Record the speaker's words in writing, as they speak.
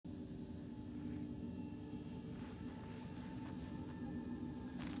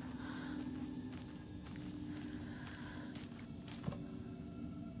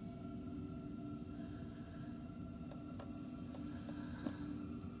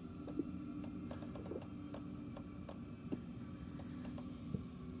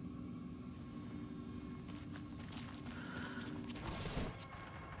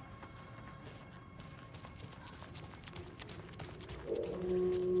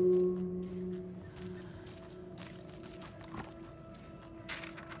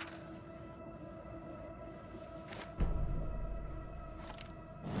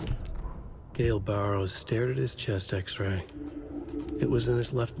Gale Barrows stared at his chest x-ray. It was in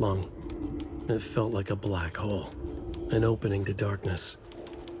his left lung. It felt like a black hole, an opening to darkness.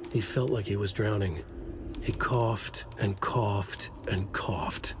 He felt like he was drowning. He coughed and coughed and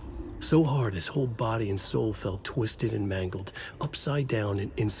coughed. So hard his whole body and soul felt twisted and mangled, upside down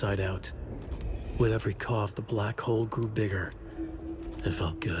and inside out. With every cough, the black hole grew bigger. It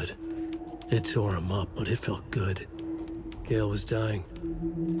felt good. It tore him up, but it felt good. Gale was dying.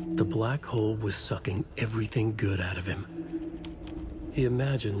 The black hole was sucking everything good out of him. He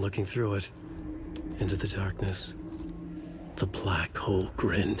imagined looking through it, into the darkness. The black hole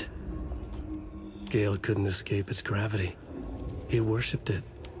grinned. Gale couldn't escape its gravity. He worshipped it.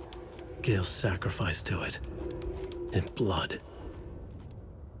 Gale sacrificed to it. In blood.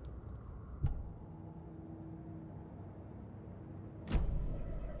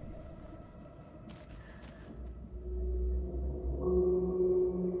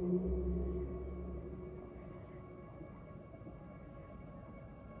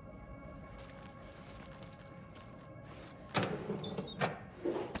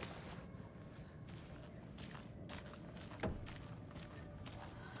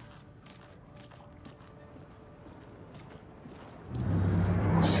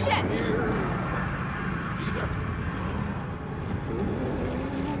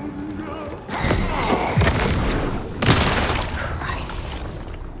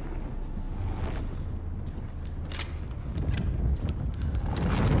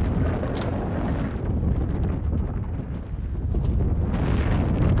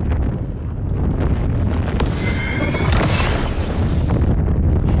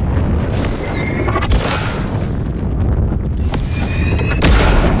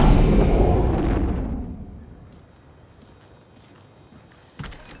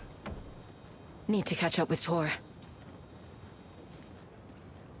 Need to catch up with Tor.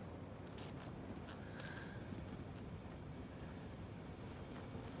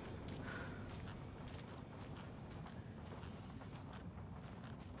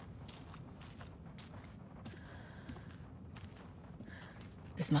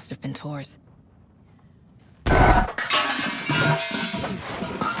 This must have been Tor's.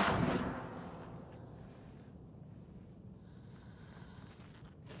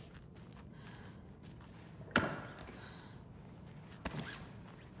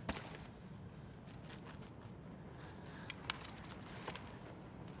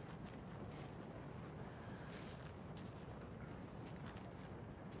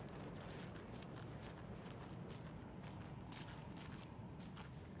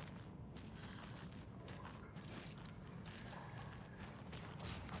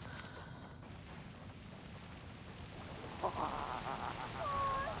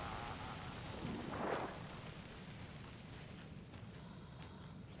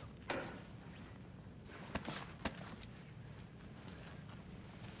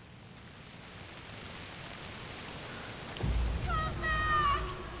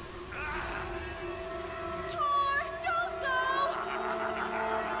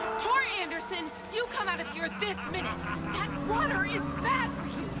 You come out of here this minute! That water is bad for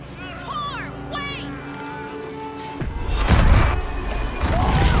you! Tor, wait!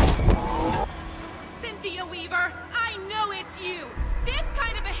 Cynthia Weaver, I know it's you! This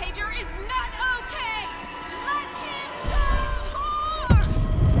kind of behavior is not okay! Let him go! Tor!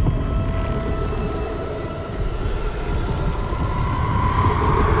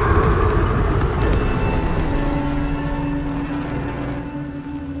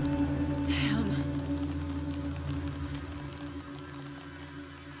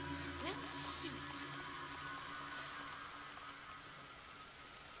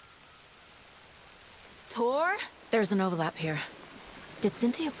 Tor? There's an overlap here. Did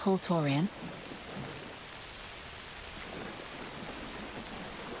Cynthia pull Tor in?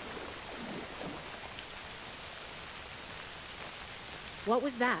 What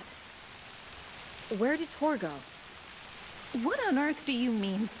was that? Where did Tor go? What on earth do you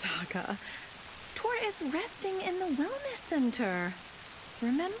mean, Saga? Tor is resting in the wellness center.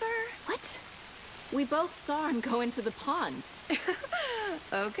 Remember? What? We both saw him go into the pond.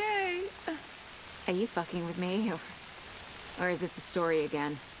 Okay. Are you fucking with me? Or is this a story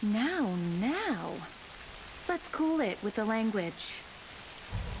again? Now. Let's cool it with the language.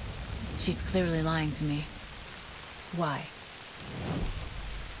 She's clearly lying to me. Why?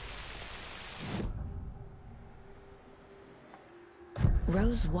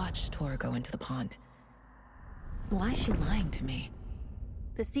 Rose watched Tor go into the pond. Why is she lying to me?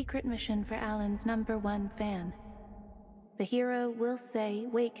 The secret mission for Alan's #1 fan. The hero will say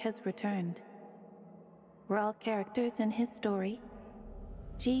Wake has returned. We're all characters in his story.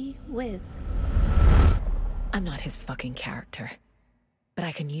 Gee whiz. I'm not his fucking character. But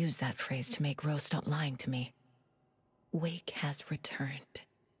I can use that phrase to make Rose stop lying to me. Wake has returned.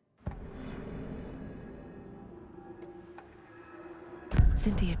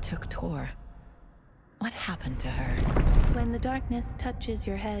 Cynthia took Tor. What happened to her? When the darkness touches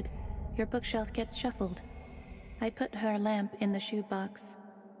your head, your bookshelf gets shuffled. I put her lamp in the shoebox.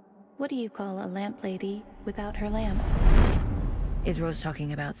 What do you call a lamp lady without her lamp? Is Rose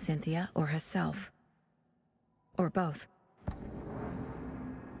talking about Cynthia or herself? Or both?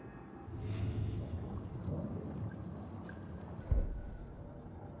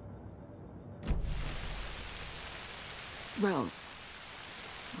 Rose.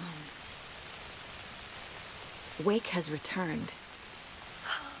 Wake has returned.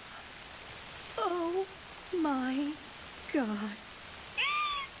 Oh my God.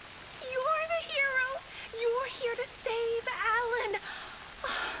 You're the hero! You're here to save Alan!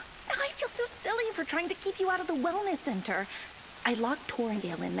 I feel so silly for trying to keep you out of the wellness center. I locked Tor and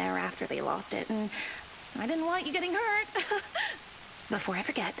Gale in there after they lost it, and I didn't want you getting hurt. Before I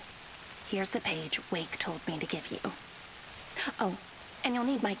forget, here's the page Wake told me to give you. Oh, and you'll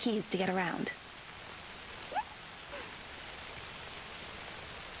need my keys to get around.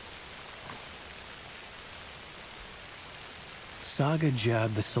 Saga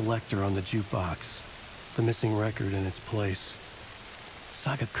jabbed the selector on the jukebox, the missing record in its place.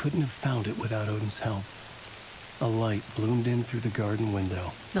 Saga couldn't have found it without Odin's help. A light bloomed in through the garden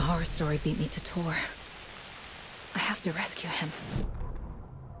window. The horror story beat me to Tor. I have to rescue him.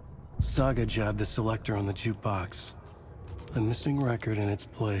 Saga jabbed the selector on the jukebox, the missing record in its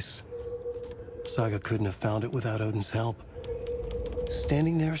place. Saga couldn't have found it without Odin's help.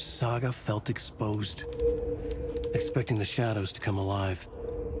 Standing there, Saga felt exposed, expecting the shadows to come alive.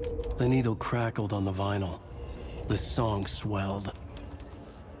 The needle crackled on the vinyl. The song swelled.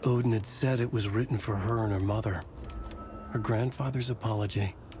 Odin had said it was written for her and her mother. Her grandfather's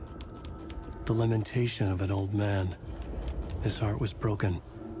apology. The lamentation of an old man. His heart was broken,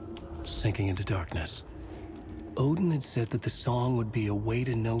 sinking into darkness. Odin had said that the song would be a way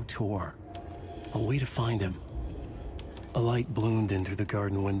to know Tor, a way to find him. A light bloomed in through the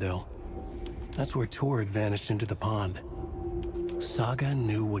garden window. That's where Tor had vanished into the pond. Saga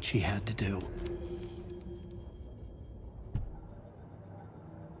knew what she had to do.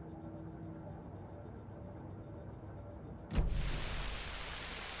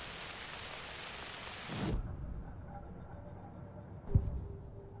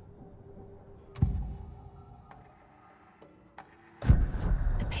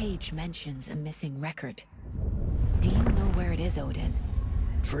 The page mentions a missing record. Do you know where it is, Odin?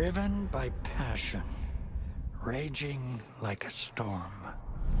 Driven by passion, raging like a storm.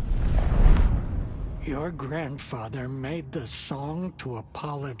 Your grandfather made the song to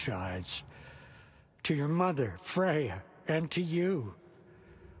apologize to your mother, Freya, and to you.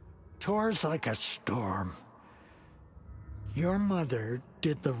 Tor's like a storm. Your mother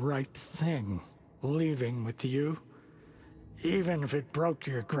did the right thing, leaving with you, even if it broke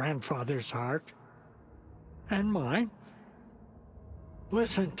your grandfather's heart. And mine.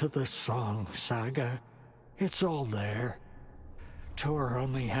 Listen to the song, Saga. It's all there. Tor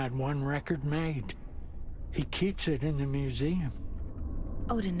only had one record made. He keeps it in the museum.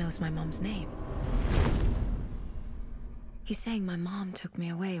 Odin knows my mom's name. He's saying my mom took me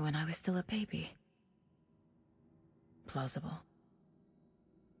away when I was still a baby. Plausible.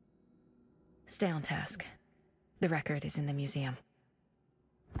 Stay on task. The record is in the museum.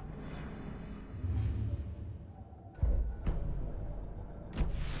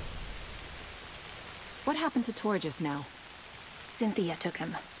 What happened to Tor just now? Cynthia took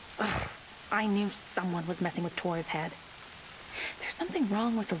him. Ugh, I knew someone was messing with Tor's head. There's something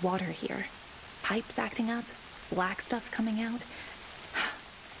wrong with the water here. Pipes acting up, black stuff coming out.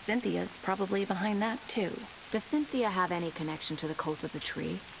 Cynthia's probably behind that too. Does Cynthia have any connection to the cult of the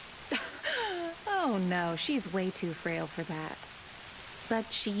tree? Oh no, she's way too frail for that.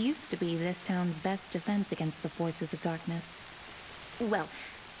 But she used to be this town's best defense against the forces of darkness. Well,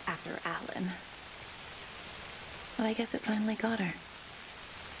 after Alan. But I guess it finally got her.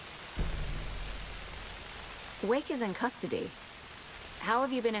 Wake is in custody. How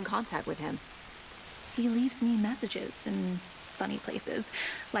have you been in contact with him? He leaves me messages in funny places,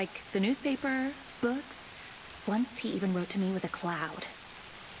 like the newspaper, books. Once he even wrote to me with a cloud.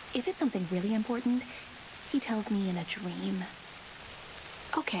 If it's something really important, he tells me in a dream.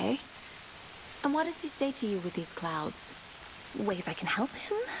 Okay. And what does he say to you with these clouds? Ways I can help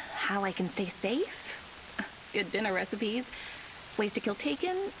him, how I can stay safe. Good dinner recipes, ways to kill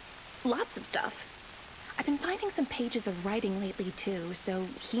Taken, lots of stuff. I've been finding some pages of writing lately too, so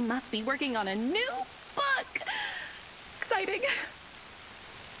he must be working on a new book. Exciting.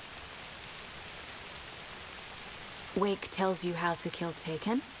 Wake tells you how to kill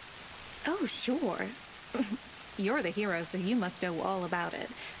Taken? Oh, sure. You're the hero, so you must know all about it.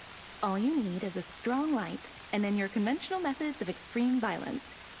 All you need is a strong light, and then your conventional methods of extreme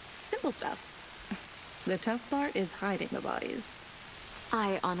violence. Simple stuff. The tough part is hiding the bodies.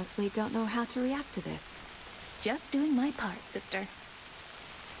 I honestly don't know how to react to this. Just doing my part, sister.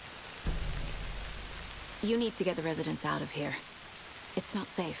 You need to get the residents out of here. It's not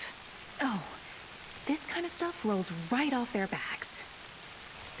safe. Oh, this kind of stuff rolls right off their backs.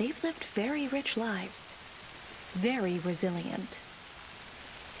 They've lived very rich lives. Very resilient.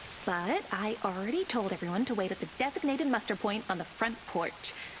 But I already told everyone to wait at the designated muster point on the front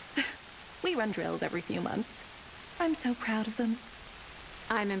porch. We run drills every few months. I'm so proud of them.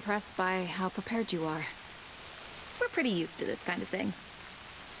 I'm impressed by how prepared you are. We're pretty used to this kind of thing.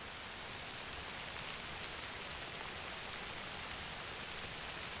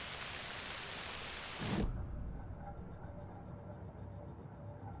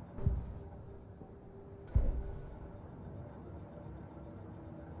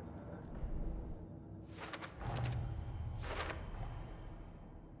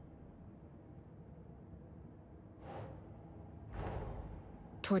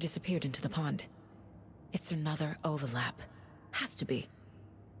 Tor disappeared into the pond. It's another overlap. Has to be.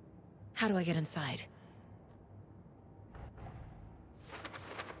 How do I get inside?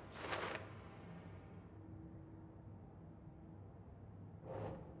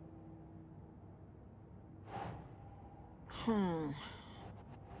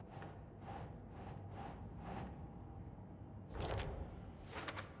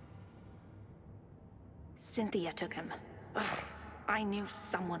 Cynthia took him. Ugh, I knew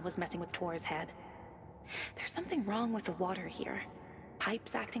someone was messing with Tor's head. There's something wrong with the water here.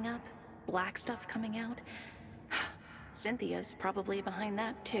 Pipes acting up, black stuff coming out. Cynthia's probably behind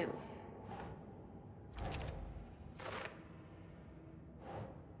that too.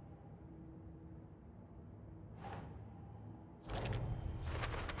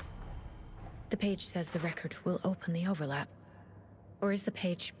 The page says the record will open the overlap. Or is the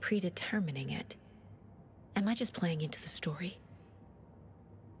page predetermining it? Am I just playing into the story?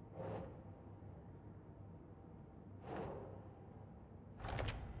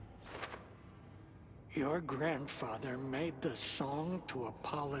 Your grandfather made the song to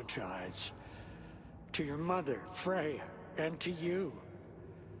apologize. To your mother, Freya, and to you.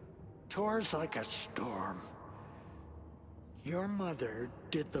 Tor's like a storm. Your mother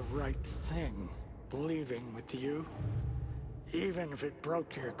did the right thing, leaving with you. Even if it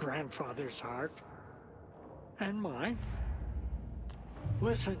broke your grandfather's heart. And mine.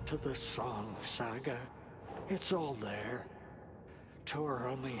 Listen to the song, Saga. It's all there. Tor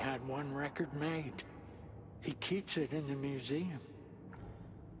only had one record made. He keeps it in the museum.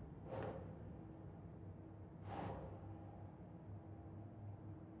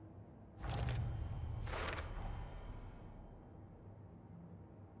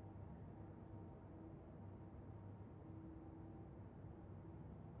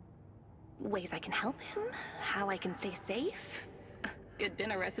 Ways I can help him, how I can stay safe, good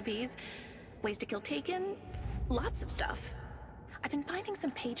dinner recipes, ways to kill Taken, lots of stuff. I've been finding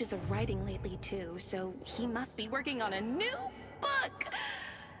some pages of writing lately too, so he must be working on a new book.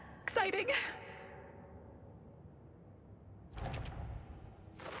 Exciting.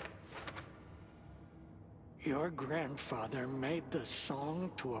 Your grandfather made the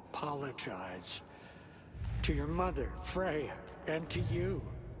song to apologize. To your mother, Freya, and to you.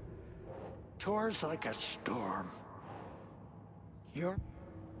 Tor's like a storm. Your...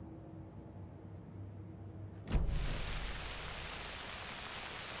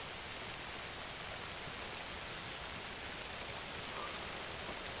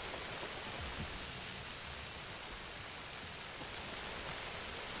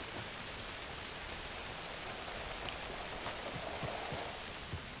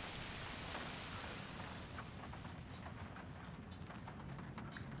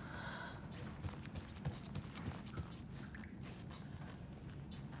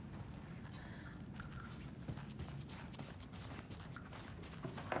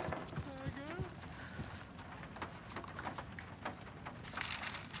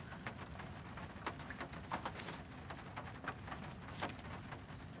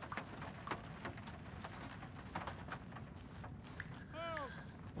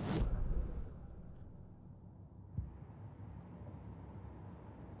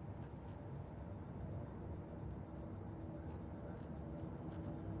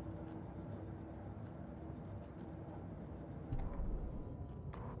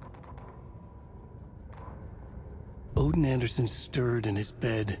 Odin Anderson stirred in his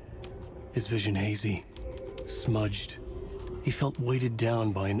bed, his vision hazy, smudged. He felt weighted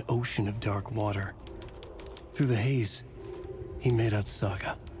down by an ocean of dark water. Through the haze, he made out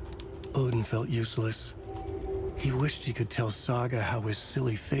Saga. Odin felt useless. He wished he could tell Saga how his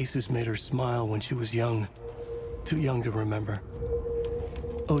silly faces made her smile when she was young. Too young to remember.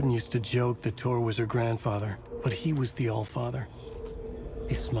 Odin used to joke that Tor was her grandfather, but he was the Allfather.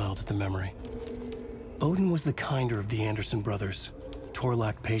 He smiled at the memory. Odin was the kinder of the Anderson brothers. Tor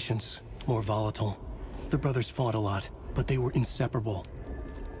lacked patience, more volatile. The brothers fought a lot, but they were inseparable.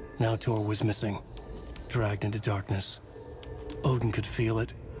 Now Tor was missing, dragged into darkness. Odin could feel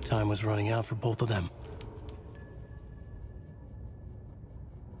it. Time was running out for both of them.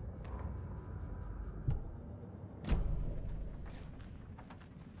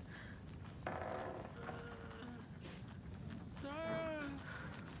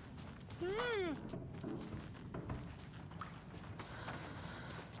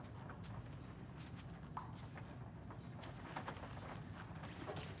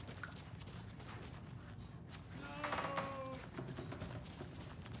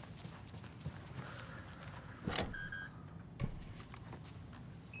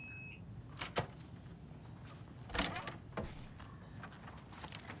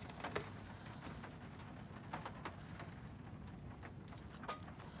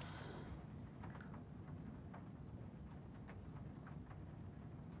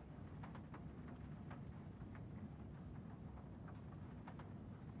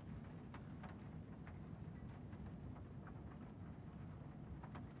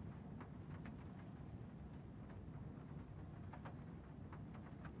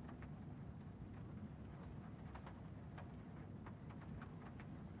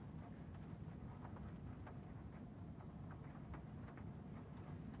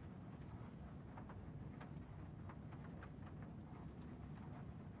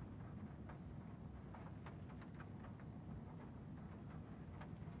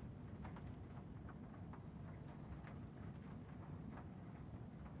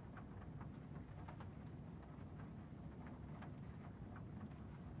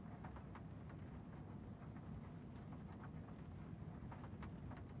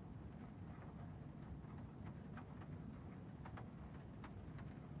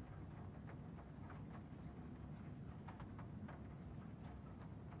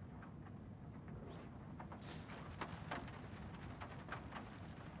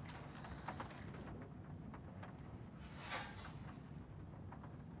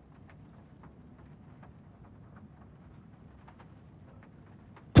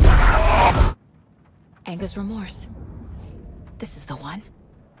 Anger's remorse. This is the one.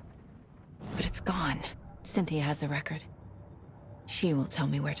 But it's gone. Cynthia has the record. She will tell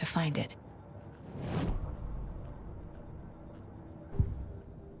me where to find it.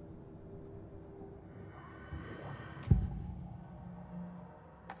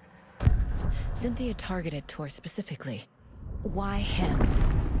 Cynthia targeted Tor specifically. Why him?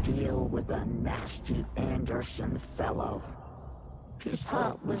 Deal with the nasty Anderson fellow. His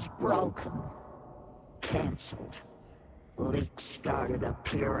heart was broken. Cancelled. Leaks started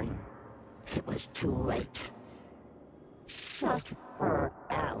appearing. It was too late. Shut her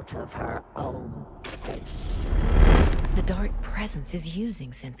out of her own case. The dark presence is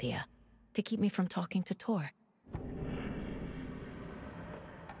using Cynthia to keep me from talking to Tor.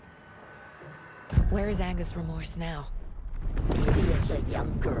 Where is Anger's remorse now? Kitty is a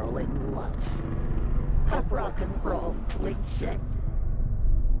young girl in love. A rock and roll cliche.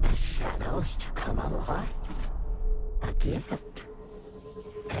 The shadows to come alive. A gift.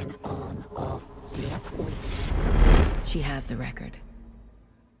 An on-off death wish. She has the record.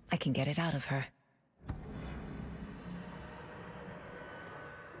 I can get it out of her.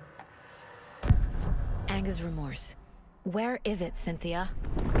 Anger's remorse. Where is it, Cynthia?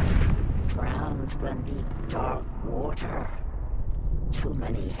 Drowned beneath dark water. Too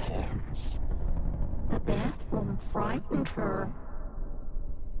many hands. The bathroom frightened her.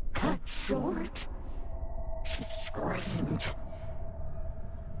 Cut short. She screamed.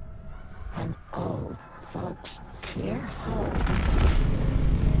 An old folks' care home.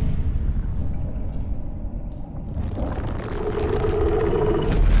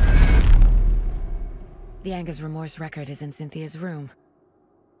 The Anger's remorse record is in Cynthia's room.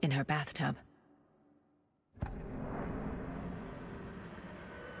 In her bathtub.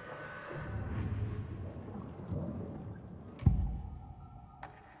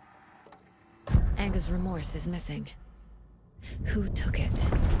 Anger's remorse is missing. Who took it?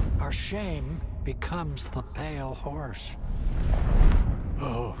 Our shame becomes the pale horse.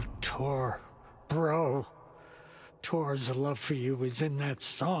 Oh, Tor, bro. Tor's love for you is in that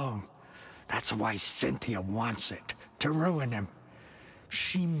song. That's why Cynthia wants it, to ruin him.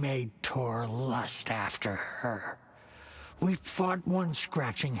 She made Tor lust after her. We fought one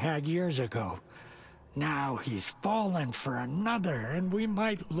scratching hag years ago. Now he's fallen for another, and we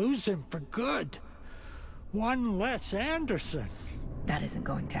might lose him for good. One less Anderson. That isn't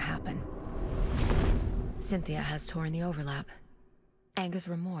going to happen. Cynthia has Tor in the overlap. Anger's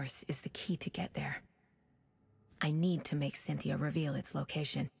remorse is the key to get there. I need to make Cynthia reveal its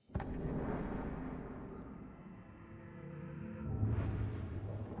location.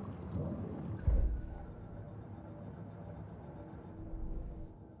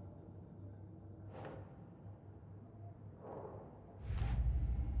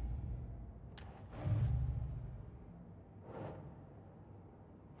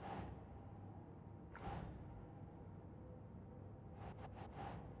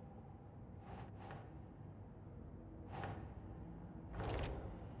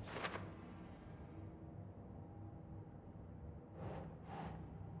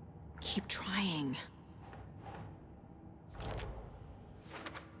 Keep trying.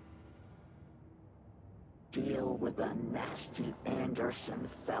 Deal with the nasty Anderson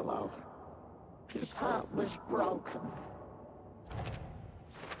fellow. His heart was broken.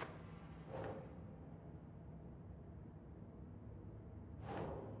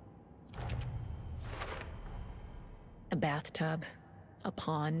 A bathtub, a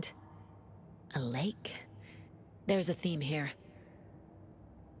pond, a lake. There's a theme here.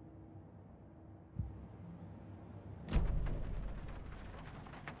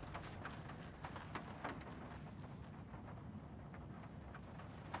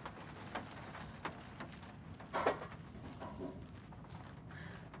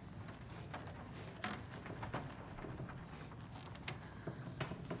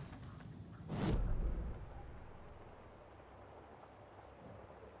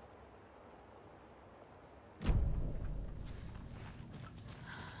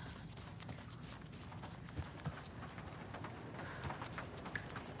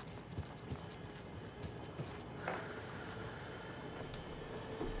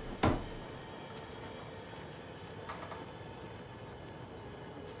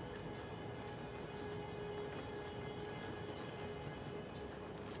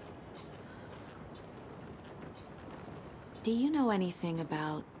 Do you know anything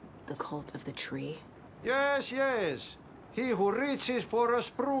about the cult of the tree? Yes, yes. He who reaches for a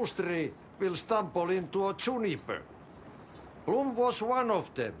spruce tree will stumble into a juniper. Blum was one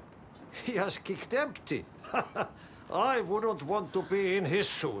of them. He has kicked empty. I wouldn't want to be in his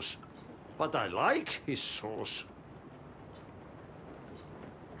shoes. But I like his shoes.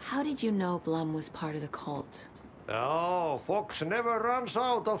 How did you know Blum was part of the cult? Oh, Fox never runs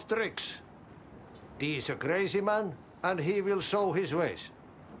out of tricks. He's a crazy man, and he will show his ways.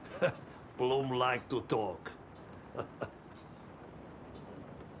 Blum like to talk.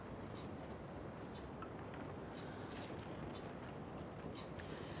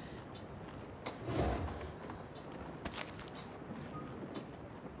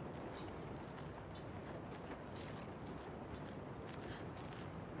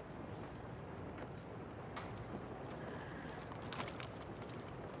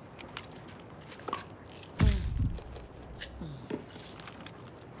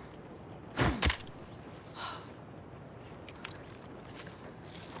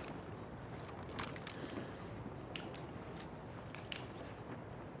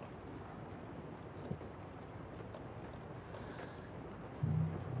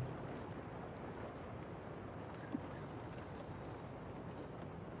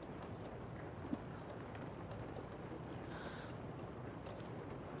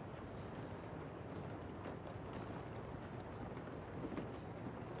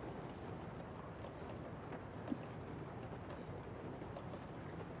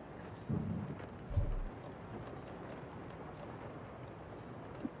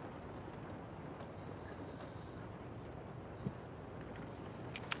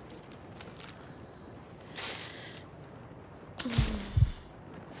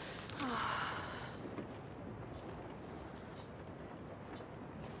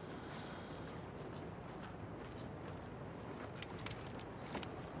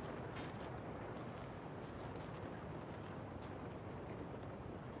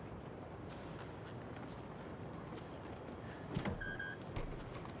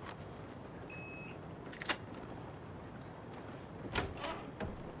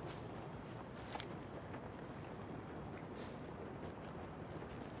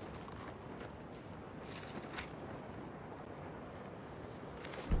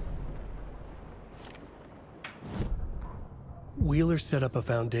 Wheeler set up a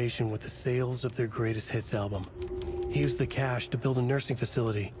foundation with the sales of their greatest hits album. He used the cash to build a nursing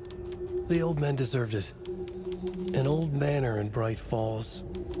facility. The old men deserved it. An old manor in Bright Falls.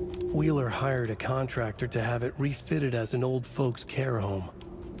 Wheeler hired a contractor to have it refitted as an old folks' care home.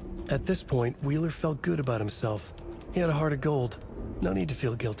 At this point, Wheeler felt good about himself. He had a heart of gold. No need to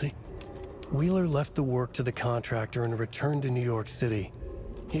feel guilty. Wheeler left the work to the contractor and returned to New York City.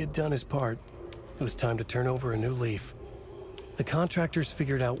 He had done his part. It was time to turn over a new leaf. The contractors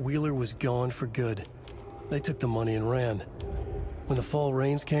figured out Wheeler was gone for good. They took the money and ran. When the fall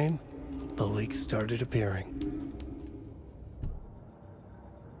rains came, the leaks started appearing.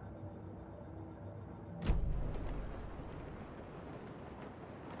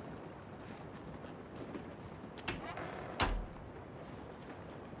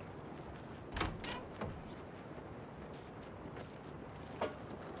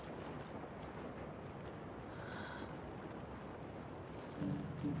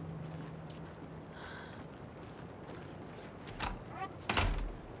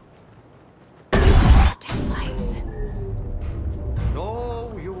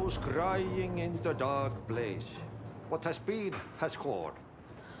 Crying in the dark place. What has been has gone.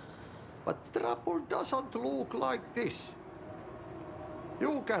 But trouble doesn't look like this.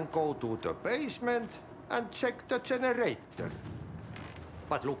 You can go to the basement and check the generator.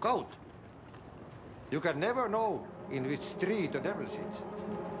 But look out. You can never know in which tree the devil sits.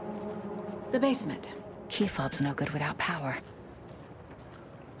 The basement. Key fob's no good without power.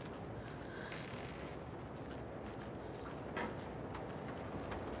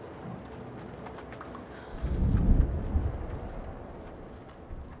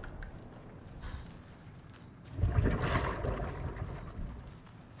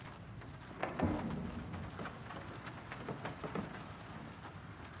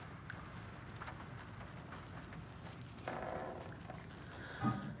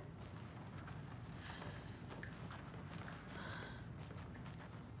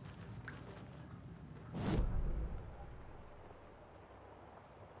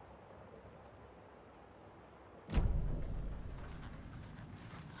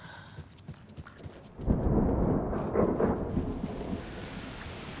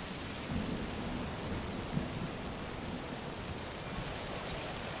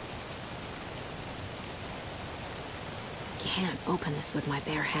 Can't open this with my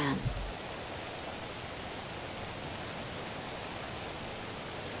bare hands.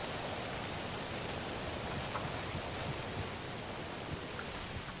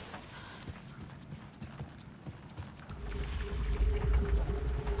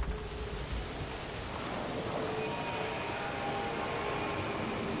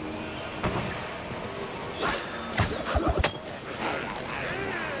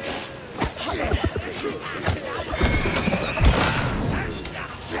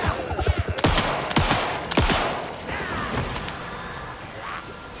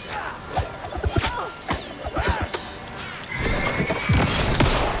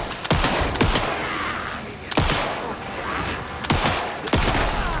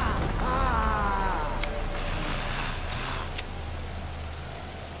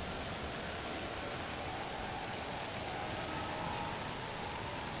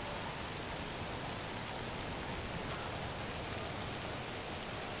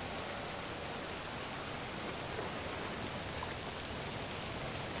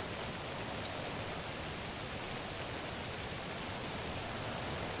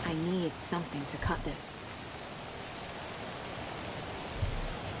 I need something to cut this.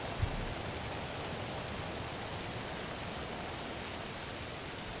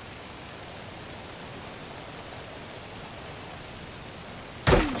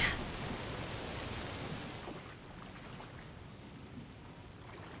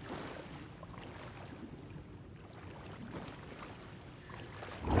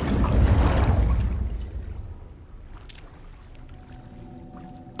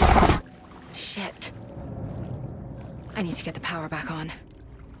 Shit. I need to get the power back on.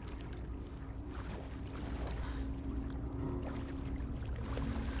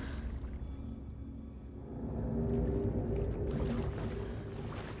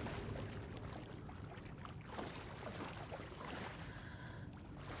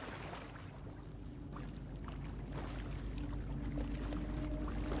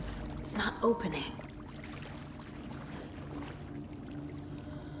 It's not opening.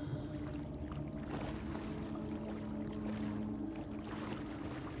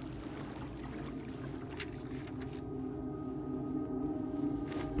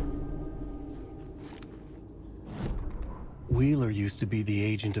 Wheeler used to be the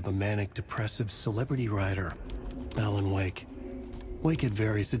agent of a manic-depressive celebrity writer, Alan Wake. Wake had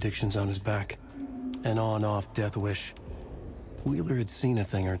various addictions on his back. An on-off death wish. Wheeler had seen a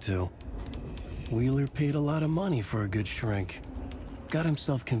thing or two. Wheeler paid a lot of money for a good shrink. Got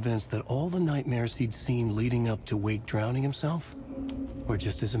himself convinced that all the nightmares he'd seen leading up to Wake drowning himself were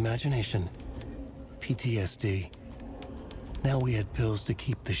just his imagination. PTSD. Now we had pills to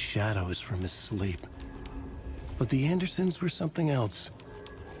keep the shadows from his sleep. But the Andersons were something else.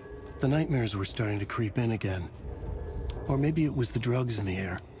 The nightmares were starting to creep in again. Or maybe it was the drugs in the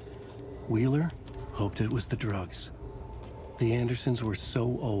air. Wheeler hoped it was the drugs. The Andersons were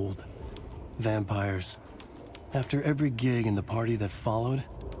so old. Vampires. After every gig and the party that followed,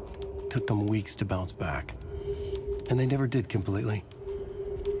 took them weeks to bounce back. And they never did completely.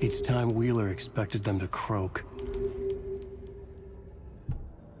 Each time Wheeler expected them to croak.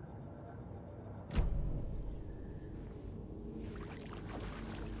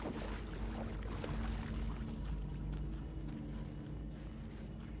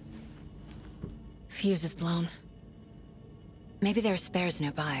 Fuse is blown. Maybe there are spares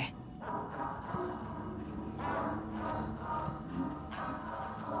nearby.